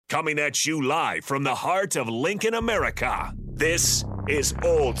Coming at you live from the heart of Lincoln, America. This is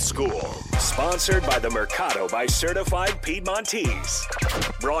Old School. Sponsored by the Mercado by Certified Piedmontese.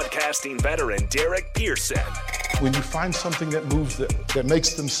 Broadcasting veteran Derek Pearson. When you find something that moves that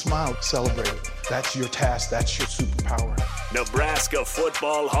makes them smile, celebrate it. That's your task. That's your superpower. Nebraska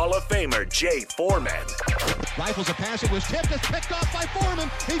Football Hall of Famer Jay Foreman. Rifles a pass. It was tipped. It's picked off by Foreman.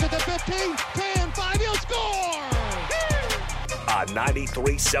 He's at the 15, 10, 5. He'll score! On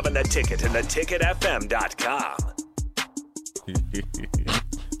 93.7 The Ticket and theticketfm.com.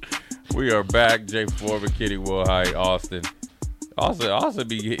 We are back. Jay Foreman, Kenny Wilhite, Austin.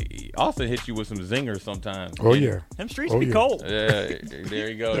 Austin hit you with some zingers sometimes. Oh, yeah. Them streets be cold. Yeah, there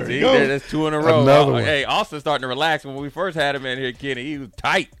you go. There you go. That's 2 in a row. Another one. Hey, Austin's starting to relax. When we first had him in here, Kenny, he was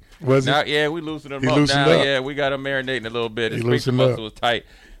tight. Was now, he? yeah, we loosened him He up loosened now. up. Yeah, we got him marinating a little bit. His He speaker loosened muscle up. was tight.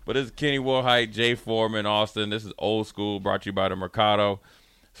 But this is Kenny Wilhite, Jay Foreman, Austin. This is Old School, brought to you by the Mercado,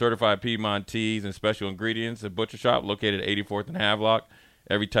 Certified Piedmontese and Special Ingredients, a butcher shop located at 84th and Havelock.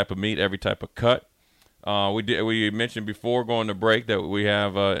 Every type of meat, every type of cut. We mentioned before going to break that we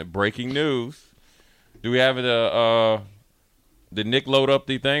have breaking news. Do we have did Nick load up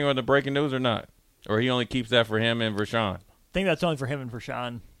the thing on the breaking news or not? Or he only keeps that for him and Vershawn? I think that's only for him and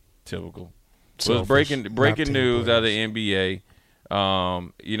Vershawn. Typical. So it's breaking news out of the NBA.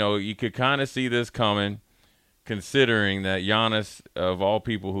 You could kind of see this coming, considering that Giannis, of all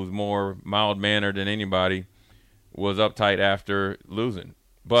people, who's more mild-mannered than anybody, was uptight after losing.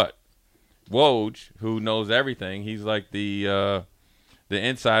 But Woj, who knows everything, he's like the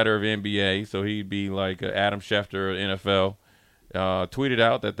insider of NBA, so he'd be like Adam Schefter of NFL, tweeted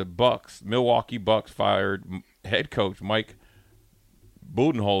out that the Milwaukee Bucks fired head coach Mike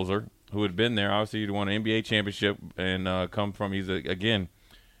Budenholzer, who had been there. Obviously, he won an NBA championship and he's again,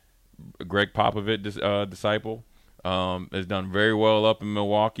 Greg Popovich disciple. Has done very well up in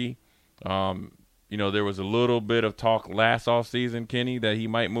Milwaukee. There was a little bit of talk last offseason, Kenny, that he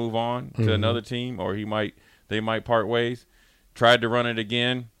might move on to another team, or they might part ways. Tried to run it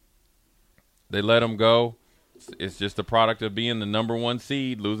again. They let him go. It's just a product of being the number 1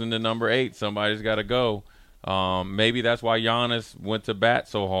 seed, losing to number 8. Somebody's got to go. Maybe that's why Giannis went to bat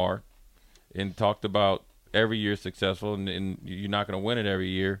so hard and talked about every year successful, and you're not going to win it every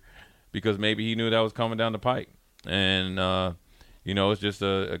year, because maybe he knew that was coming down the pike. And, it's just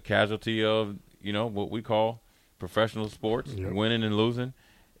a casualty of – what we call professional sports, yep. Winning and losing.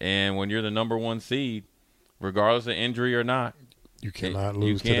 And when you're the number 1 seed, regardless of injury or not, you cannot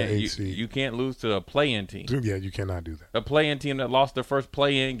lose to the 8 seed. You can't lose to a play-in team. Yeah, you cannot do that. A play-in team that lost their first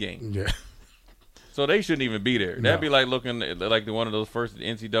play-in game. Yeah. So they shouldn't even be there. No. That'd be like looking at like one of those first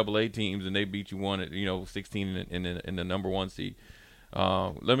NCAA teams, and they beat you 16 in the number 1 seed.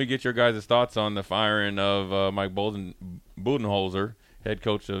 Let me get your guys' thoughts on the firing of Mike Budenholzer,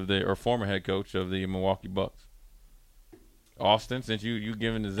 former head coach of the Milwaukee Bucks. Austin, since you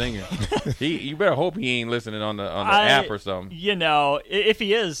giving the zinger, you better hope he ain't listening on the app or something. If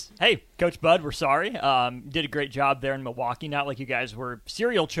he is, hey, Coach Bud, we're sorry. Did a great job there in Milwaukee. Not like you guys were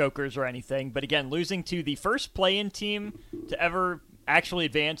serial chokers or anything, but again, losing to the first play-in team to ever actually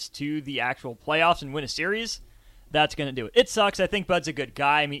advance to the actual playoffs and win a series. That's going to do it. It sucks. I think Bud's a good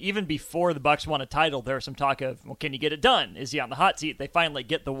guy. I mean, even before the Bucks won a title, there was some talk of, well, can you get it done? Is he on the hot seat? They finally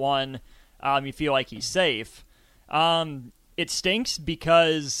get the one. You feel like he's safe. It stinks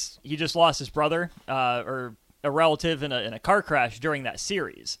because he just lost his brother or a relative in a car crash during that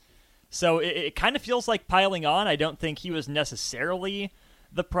series. So it kind of feels like piling on. I don't think he was necessarily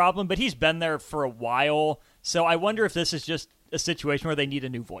the problem, but he's been there for a while. So I wonder if this is just a situation where they need a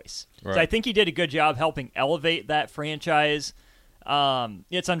new voice. Right. So I think he did a good job helping elevate that franchise.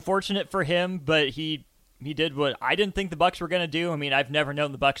 It's unfortunate for him, but he did what I didn't think the Bucks were going to do. I mean, I've never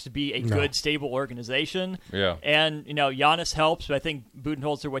known the Bucks to be a good, stable organization. Yeah. And, Giannis helps, but I think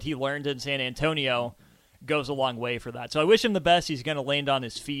Budenholzer, what he learned in San Antonio, goes a long way for that. So I wish him the best. He's going to land on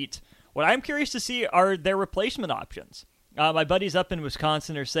his feet. What I'm curious to see are their replacement options. My buddies up in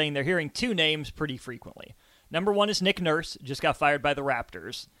Wisconsin are saying they're hearing 2 names pretty frequently. Number 1 is Nick Nurse, just got fired by the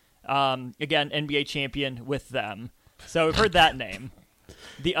Raptors. Again, NBA champion with them. So we've heard that name.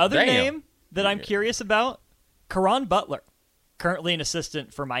 The other name that I'm curious about, Caron Butler, currently an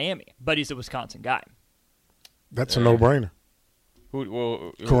assistant for Miami, but he's a Wisconsin guy. That's a no-brainer.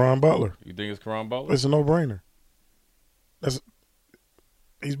 Who? Caron Butler. You think it's Caron Butler? It's a no-brainer.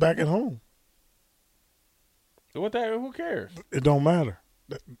 He's back at home. Who cares? It don't matter.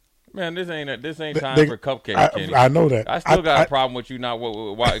 Man, this ain't time for cupcakes, Kenny. I know that. I still got a problem with you not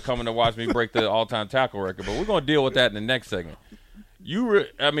coming to watch me break the all-time tackle record, but we're going to deal with that in the next segment.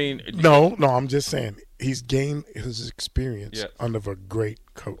 No, I'm just saying. he's gained his experience under a great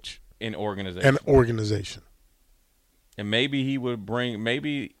coach. In organization. And maybe he would bring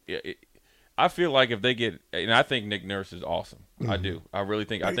I feel like if they get – and I think Nick Nurse is awesome. I do. I really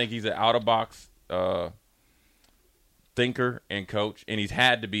think – I think he's an out-of-box thinker and coach, and he's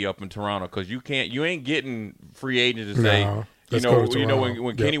had to be up in Toronto because you ain't getting free agents to say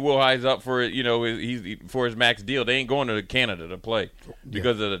when Kenny Wilhi's up for it, he's for his max deal, they ain't going to Canada to play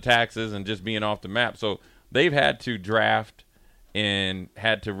because of the taxes and just being off the map. So they've had to draft and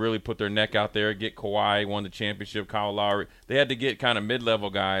had to really put their neck out there, get Kawhi, won the championship, Kyle Lowry. They had to get kind of mid-level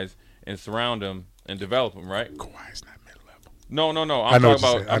guys and surround them and develop them, right? Kawhi's not mid-level. No. I'm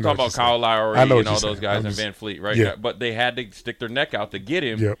talking about Kyle Lowry and all those guys and Van Fleet, right? Yeah. But they had to stick their neck out to get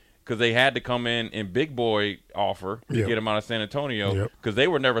him because they had to come in big boy offer to get him out of San Antonio because they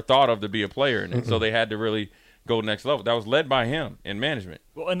were never thought of to be a player in it. So they had to really go next level. That was led by him in management.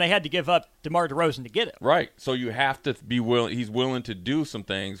 Well, and they had to give up DeMar DeRozan to get it. Right. So you have to be willing. He's willing to do some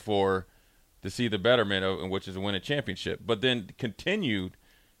things to see the betterment of, which is to win a championship. But then continued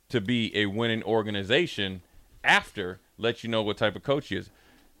to be a winning organization after, let you know what type of coach he is.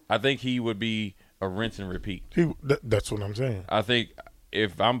 I think he would be a rinse and repeat. That's what I'm saying. I think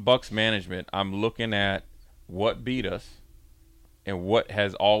if I'm Bucks management, I'm looking at what beat us and what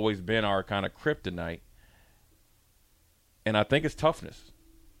has always been our kind of kryptonite. And I think it's toughness.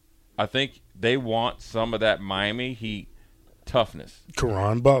 I think they want some of that Miami Heat toughness.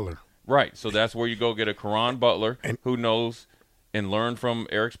 Caron Butler. Right. So that's where you go get a Caron Butler who knows and learn from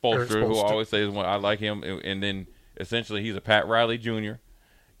Eric Spoelstra, who always says, well, I like him. And then essentially he's a Pat Riley Jr.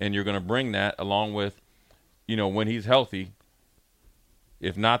 And you're going to bring that along with, when he's healthy,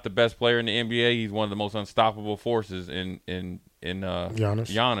 if not the best player in the NBA, he's one of the most unstoppable forces in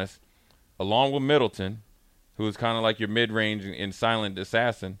Giannis, along with Middleton, who is kind of like your mid-range and silent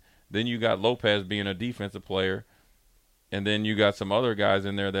assassin. Then you got Lopez being a defensive player, and then you got some other guys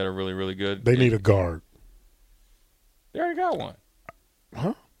in there that are really, really good. They need a guard. They already got one.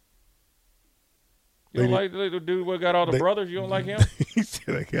 Huh? You don't like the dude who got all the brothers? You don't like him? He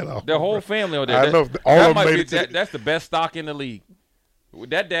said they got all the whole family over there. I know. All of them that's the best stock in the league.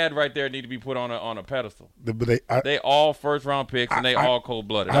 That dad right there need to be put on a pedestal. They all first-round picks, and they all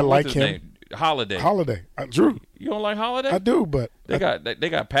cold-blooded. I like his him. Name? Holiday. Drew. You don't like Holiday? I do, but they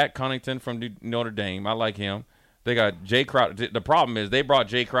got Pat Connaughton from Notre Dame. I like him. They got Jay Crowder. The problem is they brought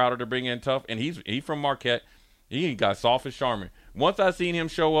Jay Crowder to bring in tough, and he's from Marquette. He got soft as Charmin. Once I seen him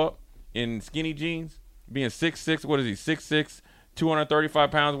show up in skinny jeans, being 6'6", what is he, 6'6",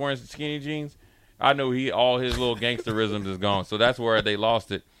 235 pounds wearing skinny jeans, I know all his little gangsterisms is gone. So that's where they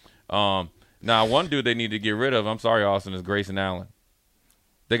lost it. Now, one dude they need to get rid of, I'm sorry, Austin, is Grayson Allen.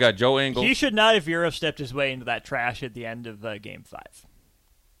 They got Joe Ingles. He should not have Euro-stepped his way into that trash at the end of Game 5.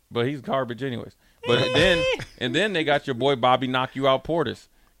 But he's garbage anyways. But then they got your boy Bobby Knock You Out Portis.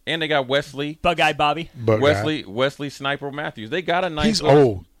 And they got Wesley. Bug-Eye Bobby. Wesley Sniper Matthews. They got a nice. He's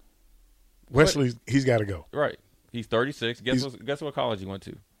old. Wesley, he's got to go. Right. He's 36. Guess what college he went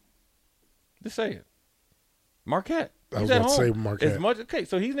to? Just say it. Marquette. I was about to say Marquette.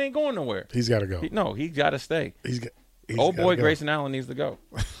 So he ain't going nowhere. He's got to go. He's got to stay. Old boy Grayson Allen needs to go.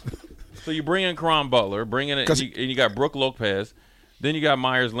 So you bring in Caron Butler, and you got Brooke Lopez. Then you got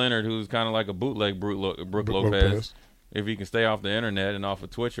Myers Leonard, who's kind of like a bootleg Brooke Lopez. If he can stay off the internet and off of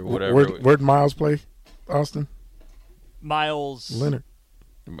Twitch or whatever. Where'd Miles play, Austin? Myers Leonard.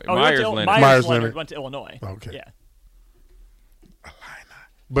 Myers Leonard went to Illinois. Okay. Yeah.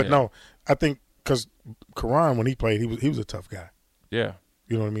 But no, I think because Caron, when he played, he was a tough guy. Yeah.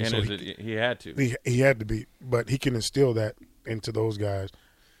 You know what I mean? And so he had to. He had to be, but he can instill that into those guys.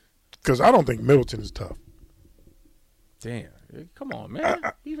 Because I don't think Middleton is tough. Damn. Come on, man.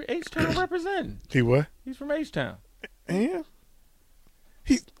 He's from H-Town representing. He what? He's from H-Town. Yeah.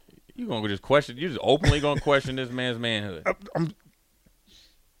 You gonna just question? You just openly gonna question this man's manhood?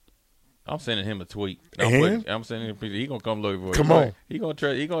 I'm sending him a tweet. I'm sending him. He gonna come look for you. Come on. He gonna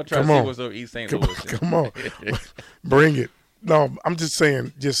try to see what's up East St. Louis. Come on, bring it. No, I'm just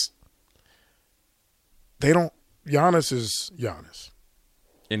saying. They don't. Giannis is Giannis,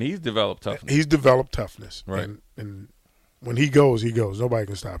 and he's developed toughness. Right. And when he goes, he goes. Nobody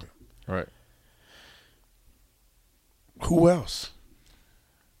can stop him. Right. Who else?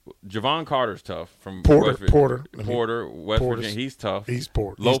 Javon Carter's tough from Porter, West Virginia. He's tough. He's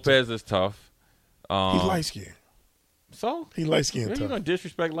Porter. Lopez is tough. He's light skinned. So he light skinned. You gonna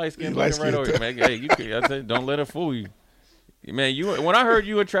disrespect light skinned right over here, man? Hey, I said, don't let it fool you, man. When I heard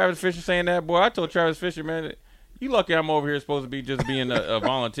you and Travis Fisher saying that, boy, I told Travis Fisher, man, you lucky I'm over here supposed to be just being a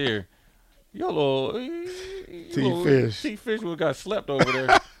volunteer. Your little T-Fish would got slept over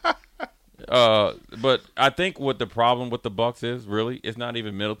there. But I think what the problem with the Bucks is really, it's not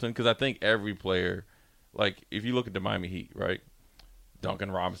even Middleton, because I think every player, like if you look at the Miami Heat, right?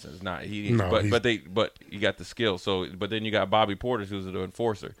 Duncan Robinson is not but you got the skill. So but then you got Bobby Portis, who's the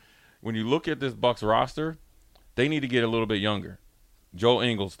enforcer. When you look at this Bucks roster, they need to get a little bit younger. Joe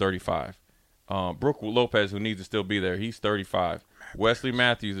Ingles, 35. Brook Lopez, who needs to still be there, he's 35. Wesley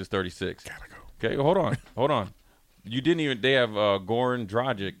Matthews is 36. Gotta go. Okay, hold on. You didn't even. They have Goran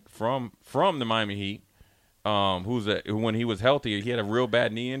Dragic from the Miami Heat, who when he was healthy, he had a real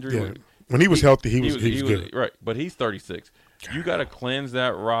bad knee injury. Yeah. When he was healthy, he was good. Right, but he's 36. You got to cleanse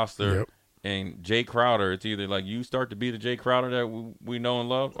that roster. Yep. And Jay Crowder, it's either like you start to be the Jay Crowder that we know and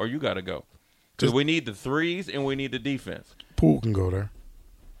love, or you got to go. Because we need the threes and we need the defense. Poole can go there.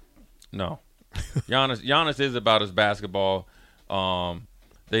 No. Giannis is about his basketball.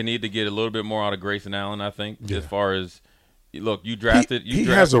 They need to get a little bit more out of Grayson Allen, I think, as far as – look, you drafted – He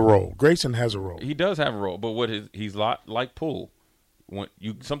has a role. Grayson has a role. He does have a role, but he's like Poole.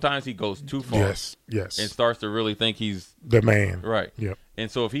 Sometimes he goes too far. Yes. And starts to really think he's – the man. Right. Yep. And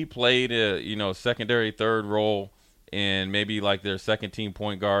so if he played a secondary third role and maybe like their second team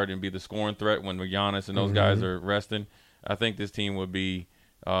point guard and be the scoring threat when Giannis and those guys are resting, I think this team would be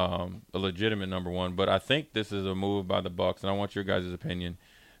a legitimate number one. But I think this is a move by the Bucks, and I want your guys' opinion.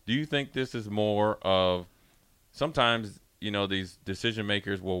 Do you think this is more of sometimes these decision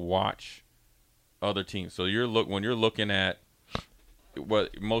makers will watch other teams? So when you're looking at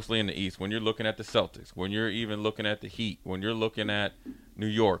mostly in the East, when you're looking at the Celtics, when you're even looking at the Heat, when you're looking at New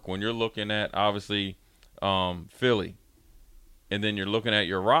York, when you're looking at obviously Philly, and then you're looking at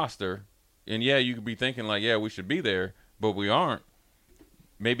your roster, and you could be thinking like, we should be there, but we aren't.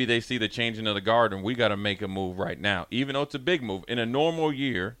 Maybe they see the changing of the guard, and we got to make a move right now, even though it's a big move. In a normal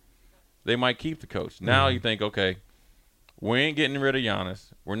year, they might keep the coach. Now you think, okay, we ain't getting rid of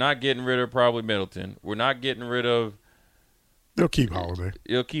Giannis. We're not getting rid of probably Middleton. We're not getting rid of. They'll keep Holiday.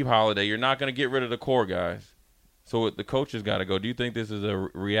 You'll keep Holiday. You're not going to get rid of the core guys. So the coach has got to go. Do you think this is a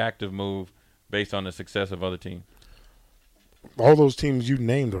reactive move based on the success of other teams? All those teams you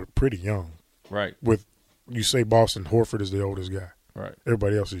named are pretty young. Right. You say Boston, Horford is the oldest guy. Right.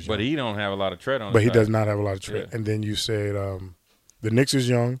 Everybody else is young. But he don't have a lot of tread on But his he side. does not have a lot of tread. Yeah. And then you said the Knicks is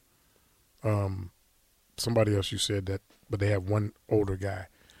young. Somebody else you said that, but they have one older guy.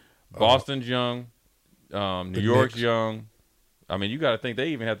 Boston's young. New York's young. I mean, you got to think they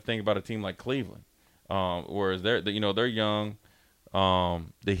even have to think about a team like Cleveland, whereas they're young.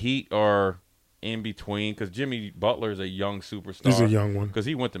 The Heat are in between because Jimmy Butler is a young superstar. He's a young one because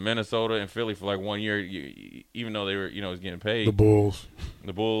he went to Minnesota and Philly for like 1 year, even though they were was getting paid. The Bulls,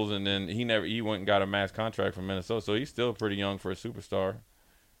 and then he went and got a max contract from Minnesota, so he's still pretty young for a superstar.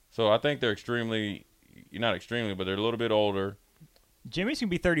 So I think they're not extremely, but they're a little bit older. Jimmy's gonna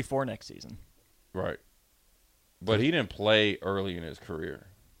be 34 next season. Right. But he didn't play early in his career.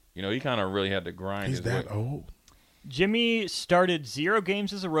 He kind of really had to grind. He's that old. Jimmy started 0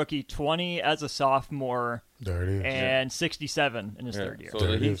 games as a rookie, 20 as a sophomore, there it is, and 67 in his third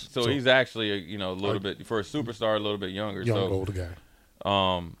year. So he's actually a little bit for a superstar, a little bit younger. Older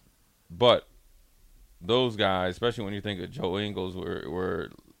guy. But those guys, especially when you think of Joe Ingles, were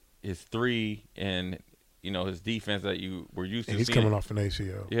his three and his defense that you were used to. And he's seeing. Coming off an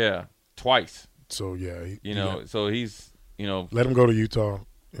ACL. Yeah, twice. So so he's let him go to Utah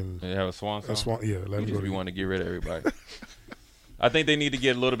and have a swan song. Let him go. We want to get rid of everybody. I think they need to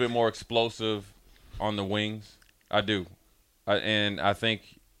get a little bit more explosive on the wings. I do, and I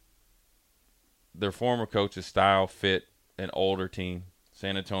think their former coach's style fit an older team,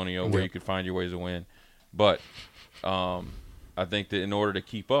 San Antonio, where you could find your ways to win. But I think that in order to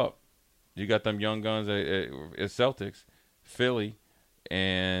keep up, you got them young guns at Celtics, Philly,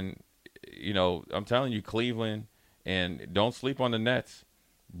 and I'm telling you, Cleveland, and don't sleep on the Nets.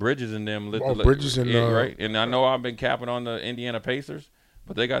 Bridges in them. Bridges in right. And I know I've been capping on the Indiana Pacers,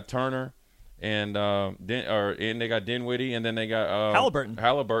 but they got Turner and they got Dinwiddie, and then they got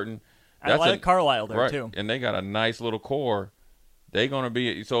Halliburton. I like Carlisle there too. And they got a nice little core. They're going to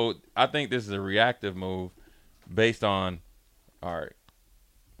be so. I think this is a reactive move based on, all right,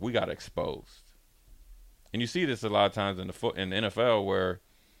 we got exposed, and you see this a lot of times in the NFL where,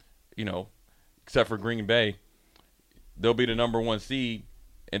 except for Green Bay, they'll be the number 1 seed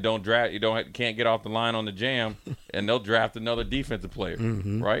and can't get off the line on the jam, and they'll draft another defensive player,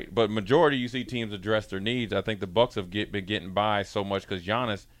 right? But majority you see teams address their needs. I think the Bucks have been getting by so much because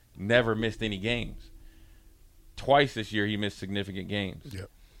Giannis never missed any games. Twice this year he missed significant games. Yep.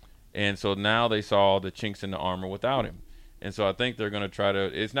 And so now they saw the chinks in the armor without him. And so I think they're going to try to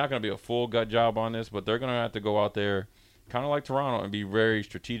 – it's not going to be a full gut job on this, but they're going to have to go out there kind of like Toronto, and be very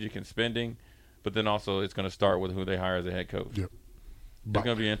strategic in spending. But then also it's going to start with who they hire as a head coach. Yep. It's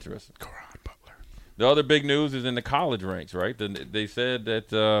going to be interesting. Butler. The other big news is in the college ranks, right? They said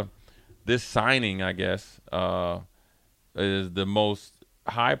that this signing, I guess, is the most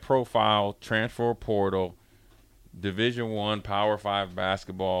high-profile transfer portal Division I Power 5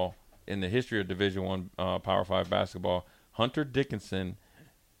 basketball in the history of Division I Power 5 basketball. Hunter Dickinson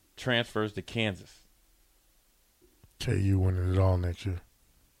transfers to Kansas. KU winning it all next year.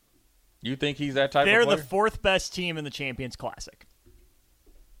 You think he's that type of player? player? They're the fourth best team in the Champions Classic.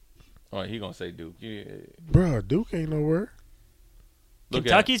 Oh, he going to say Duke. Yeah. Bruh, Duke ain't nowhere.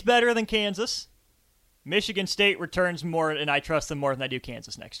 Kentucky's better than Kansas. Michigan State returns more, and I trust them more than I do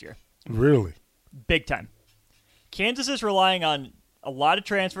Kansas next year. Really? Big time. Kansas is relying on a lot of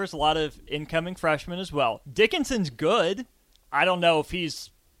transfers, a lot of incoming freshmen as well. Dickinson's good. I don't know if he's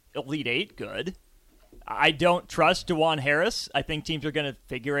Elite Eight good. I don't trust DeJuan Harris. I think teams are going to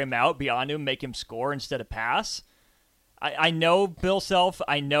figure him out, be on him, make him score instead of pass. I know Bill Self.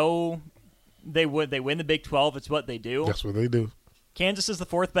 I know they win the Big 12. It's what they do. That's what they do. Kansas is the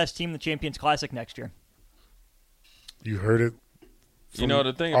fourth best team in the Champions Classic next year. You heard it from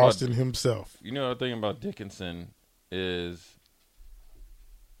the thing Austin about, himself. The thing about Dickinson is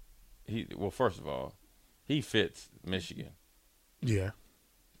first of all, he fits Michigan. Yeah.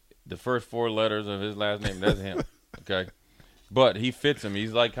 The first four letters of his last name, that's him. Okay. But he fits him.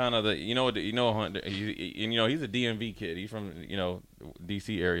 He's like kind of the Hunter, he's a DMV kid. He's from,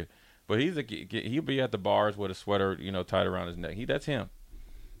 DC area. But he'll be at the bars with a sweater, tied around his neck. That's him.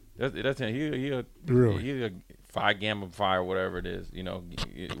 That's him. He's a Phi Gamma Phi or whatever it is,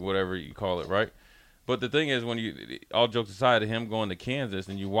 whatever you call it, right? But the thing is, when all jokes aside, him going to Kansas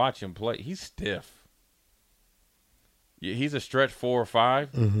and you watch him play, he's stiff. He's a stretch 4 or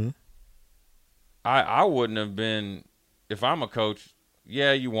 5. Mm-hmm. I wouldn't have been, if I'm a coach,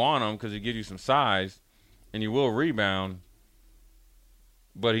 yeah, you want him because he gives you some size and you will rebound,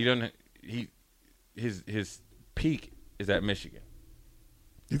 but he doesn't. His peak is at Michigan.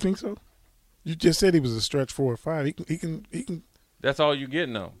 You think so? You just said he was a stretch 4 or 5. He can. That's all you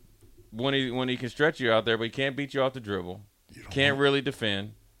get, though. When he can stretch you out there, but he can't beat you off the dribble, can't really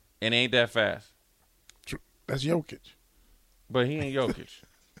defend, and ain't that fast. That's Jokic. But he ain't Jokic.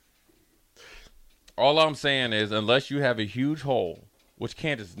 All I'm saying is, unless you have a huge hole, which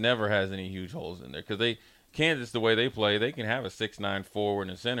Kansas never has any huge holes in there, because Kansas, the way they play, they can have a 6'9" forward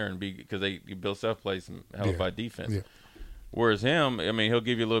and center and because Bill Self plays some hellified defense. Yeah. Whereas him, he'll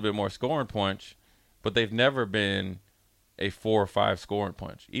give you a little bit more scoring punch, but they've never been a 4 or 5 scoring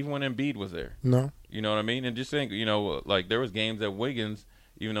punch, even when Embiid was there. No. You know what I mean? And just think, like there was games that Wiggins,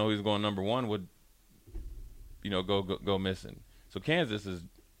 even though he was going number 1, would, go missing. So Kansas is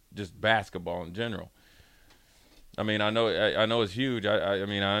just basketball in general. I know it's huge. I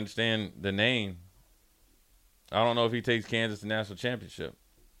understand the name. I don't know if he takes Kansas to national championship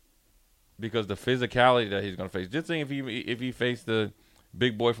because the physicality that he's going to face. Just think if he faced the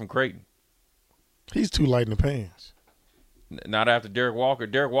big boy from Creighton. He's too light in the pants. Not after Derek Walker.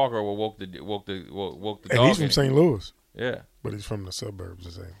 Derek Walker will woke the and dog. He's from St. Louis. Yeah, but he's from the suburbs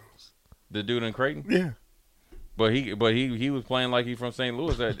of St. Louis. The dude in Creighton. Yeah. But he was playing like he's from St.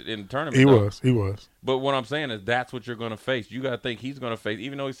 Louis in the tournament. He was. But what I'm saying is that's what you're going to face. You got to think he's going to face,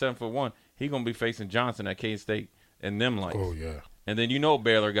 even though he's 7'1", he's going to be facing Johnson at K-State and them lights. Oh yeah. And then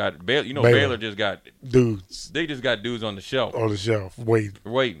Baylor just got dudes. They just got dudes on the shelf. On the shelf,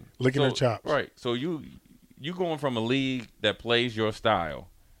 waiting, licking their chops. Right. So you going from a league that plays your style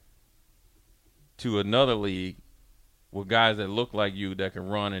to another league with guys that look like you that can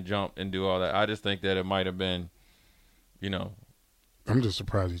run and jump and do all that. I just think that it might have been. I'm just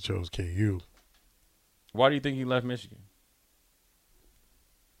surprised he chose KU. Why do you think he left Michigan?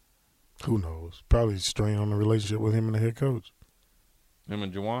 Who knows? Probably strain on the relationship with him and the head coach. Him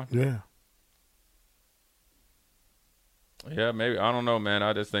and Juwan? Yeah. Yeah, maybe. I don't know, man.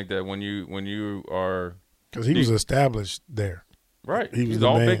 I just think that when you are – because he was established there. Right. He was the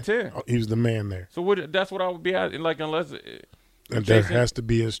all man. Big Ten. He was the man there. So that's what I would be at. Like, unless – and there has to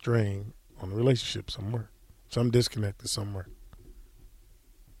be a strain on the relationship somewhere. Some disconnected somewhere.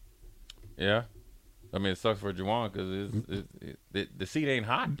 Yeah. It sucks for Juwan because the seat ain't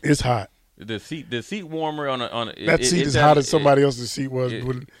hot. It's hot. The seat warmer on that seat is hot as somebody else's seat was.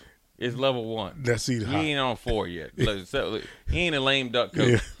 It's level 1. That seat hot. He ain't on 4 yet. He ain't a lame duck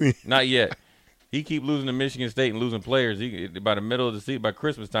coach. Yeah. Not yet. He keep losing to Michigan State and losing players. By the middle of the season, by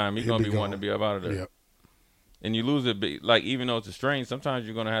Christmas time, he's going to be wanting to be up out of there. Yep. And you lose it, like even though it's a strain, sometimes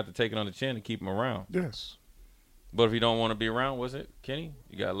you're going to have to take it on the chin and keep him around. Yes. But if you don't want to be around, what's it, Kenny?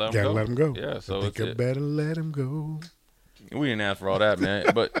 You got to let him go. Got to let him go. Yeah, so I think I better let him go. We didn't ask for all that,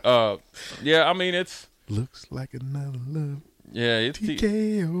 man. But, yeah, I mean, it's – looks like another love. Yeah, it's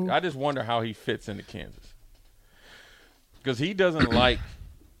TKO. I just wonder how he fits into Kansas. Because he doesn't like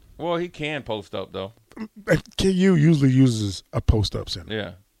 – well, he can post up, though. KU usually uses a post-up center.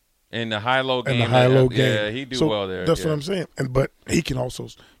 Yeah. In the high-low game. game. Yeah, he do well there. That's what I'm saying. But he can also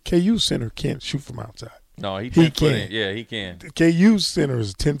 – KU center can't shoot from outside. No, he can. Yeah, he can. KU center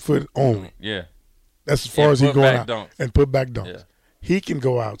is 10-foot only. Yeah. That's as far as he's going out. Dunks. And put back dunks. Yeah. He can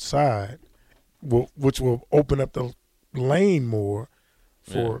go outside, which will open up the lane more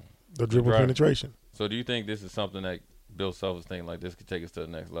for the dribble penetration. So do you think this is something that Bill Self is thinking like this could take us to the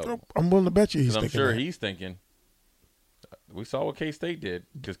next level? I'm willing to bet you he's thinking I'm sure that. He's thinking. We saw what K-State did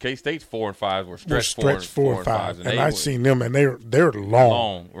because K-State's 4 and 5 were stretched 4 and 5. And I've seen them, and they're long.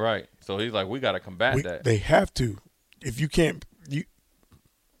 Long, right. So he's like, we got to combat that. They have to. If you can't, you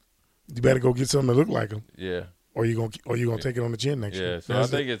better go get something to look like them. Yeah. Or you're gonna take it on the chin next year. Yeah, so I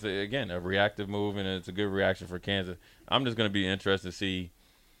think it's, again, a reactive move, and it's a good reaction for Kansas. I'm just going to be interested to see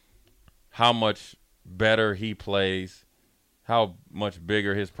how much better he plays, how much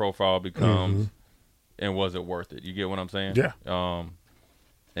bigger his profile becomes, and was it worth it? You get what I'm saying? Yeah.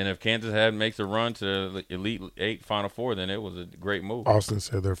 And if Kansas makes a run to the Elite Eight, Final Four, then it was a great move. Austin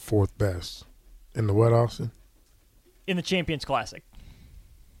said they're fourth best. In the what, Austin? In the Champions Classic.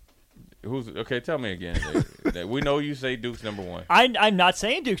 Okay, tell me again. We know you say Duke's number 1. I'm not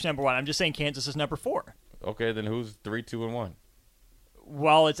saying Duke's number 1. I'm just saying Kansas is number 4. Okay, then who's 3, 2, and 1?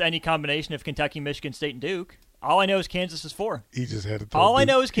 Well, it's any combination of Kentucky, Michigan State, and Duke. All I know is Kansas is 4. He just had to throw All Duke. I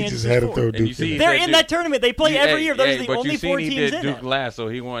know is Kansas is 4. They're in that tournament. They play every year. Those are the only 4 teams in it. But you seen he did Duke last, so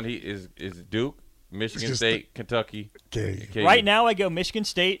he won. He is Duke, Michigan State, Kentucky. Okay. Right now, I go Michigan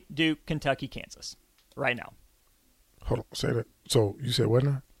State, Duke, Kentucky, Kansas. Right now. Hold on. Say that. So you said what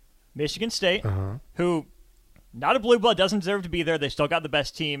now? Michigan State, who not a blue blood, doesn't deserve to be there. They still got the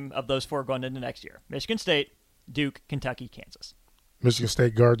best team of those 4 going into next year. Michigan State, Duke, Kentucky, Kansas. Michigan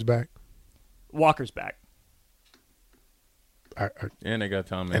State guards back. Walker's back. And they got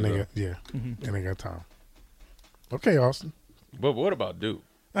Tom. And they got Tom. Okay, Austin. But what about Duke?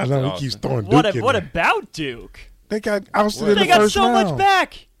 I know he keeps throwing Duke What about Duke? They got ousted in the first round. They got so much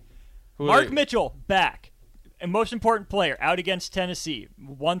back. Mark Mitchell, back. And most important player, out against Tennessee,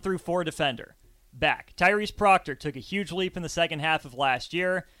 1 through 4 defender, back. Tyrese Proctor took a huge leap in the second half of last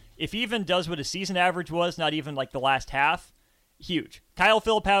year. If he even does what his season average was, not even like the last half, huge. Kyle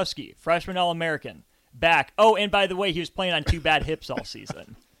Filipowski, freshman All-American, back. Oh, and by the way, he was playing on 2 bad hips all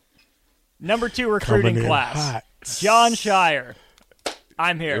season. Number 2 recruiting class, hot. John Shire.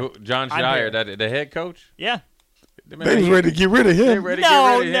 I'm here. John Shire, the head coach? Yeah. They was ready to get rid of him.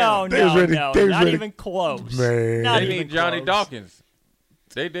 No, not even close. Man. Not they even need Johnny close. Dawkins.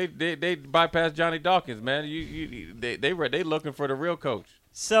 They bypassed Johnny Dawkins, man. They looking for the real coach.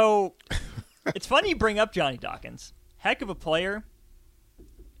 So it's funny you bring up Johnny Dawkins. Heck of a player.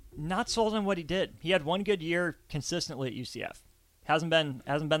 Not sold on what he did. He had 1 good year consistently at UCF. Hasn't been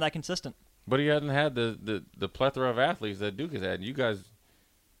that consistent. But he hasn't had the plethora of athletes that Duke has had. And you guys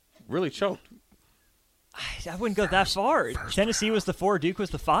really choked. I wouldn't go that far. Tennessee was the 4, Duke was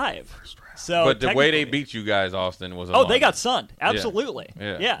the 5. So, but the way they beat you guys, Austin, was they got sunned. Absolutely.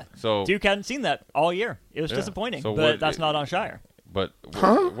 Yeah. So Duke hadn't seen that all year. It was disappointing, but that's not on Shire. But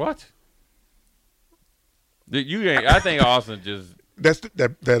what? I think Austin just. That's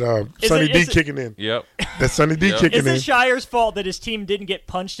Sonny D kicking in. Yep. That's Sonny D kicking in. Is it Shire's fault that his team didn't get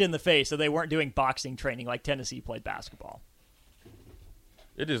punched in the face, so they weren't doing boxing training like Tennessee played basketball?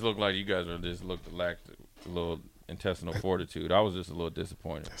 It just looked like you guys lacked a little intestinal fortitude. I was just a little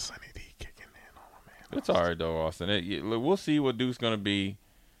disappointed. That's Sonny D kicking in on man. It's all right, though, Austin. We'll see what Duke's going to be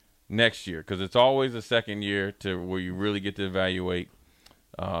next year because it's always the second year to where you really get to evaluate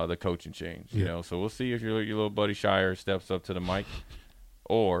the coaching change. You know, so we'll see if your little buddy Shire steps up to the mic,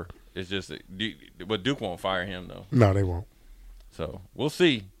 or it's just. But Duke won't fire him though. No, they won't. So we'll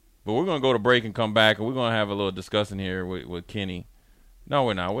see. But we're going to go to break and come back, and we're going to have a little discussion here with Kenny. No,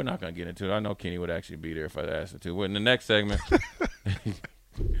 we're not. We're not going to get into it. I know Kenny would actually be there if I asked him to. But in the next segment,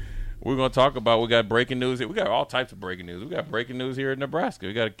 we're going to talk about, we got breaking news. We got all types of breaking news. We got breaking news here in Nebraska.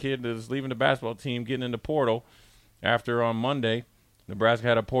 We got a kid that's leaving the basketball team, getting in the portal after on Monday, Nebraska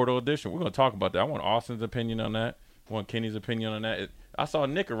had a portal edition. We're going to talk about that. I want Austin's opinion on that. I want Kenny's opinion on that. I saw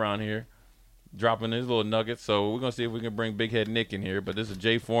Nick around here dropping his little nuggets, so we're going to see if we can bring Big Head Nick in here. But this is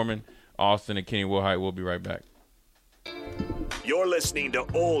Jay Foreman, Austin, and Kenny Wilhite. We'll be right back. You're listening to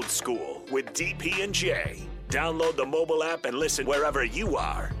Old School with DP and J. Download the mobile app and listen wherever you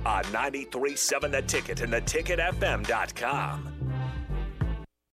are on 93.7 The Ticket and theticketfm.com.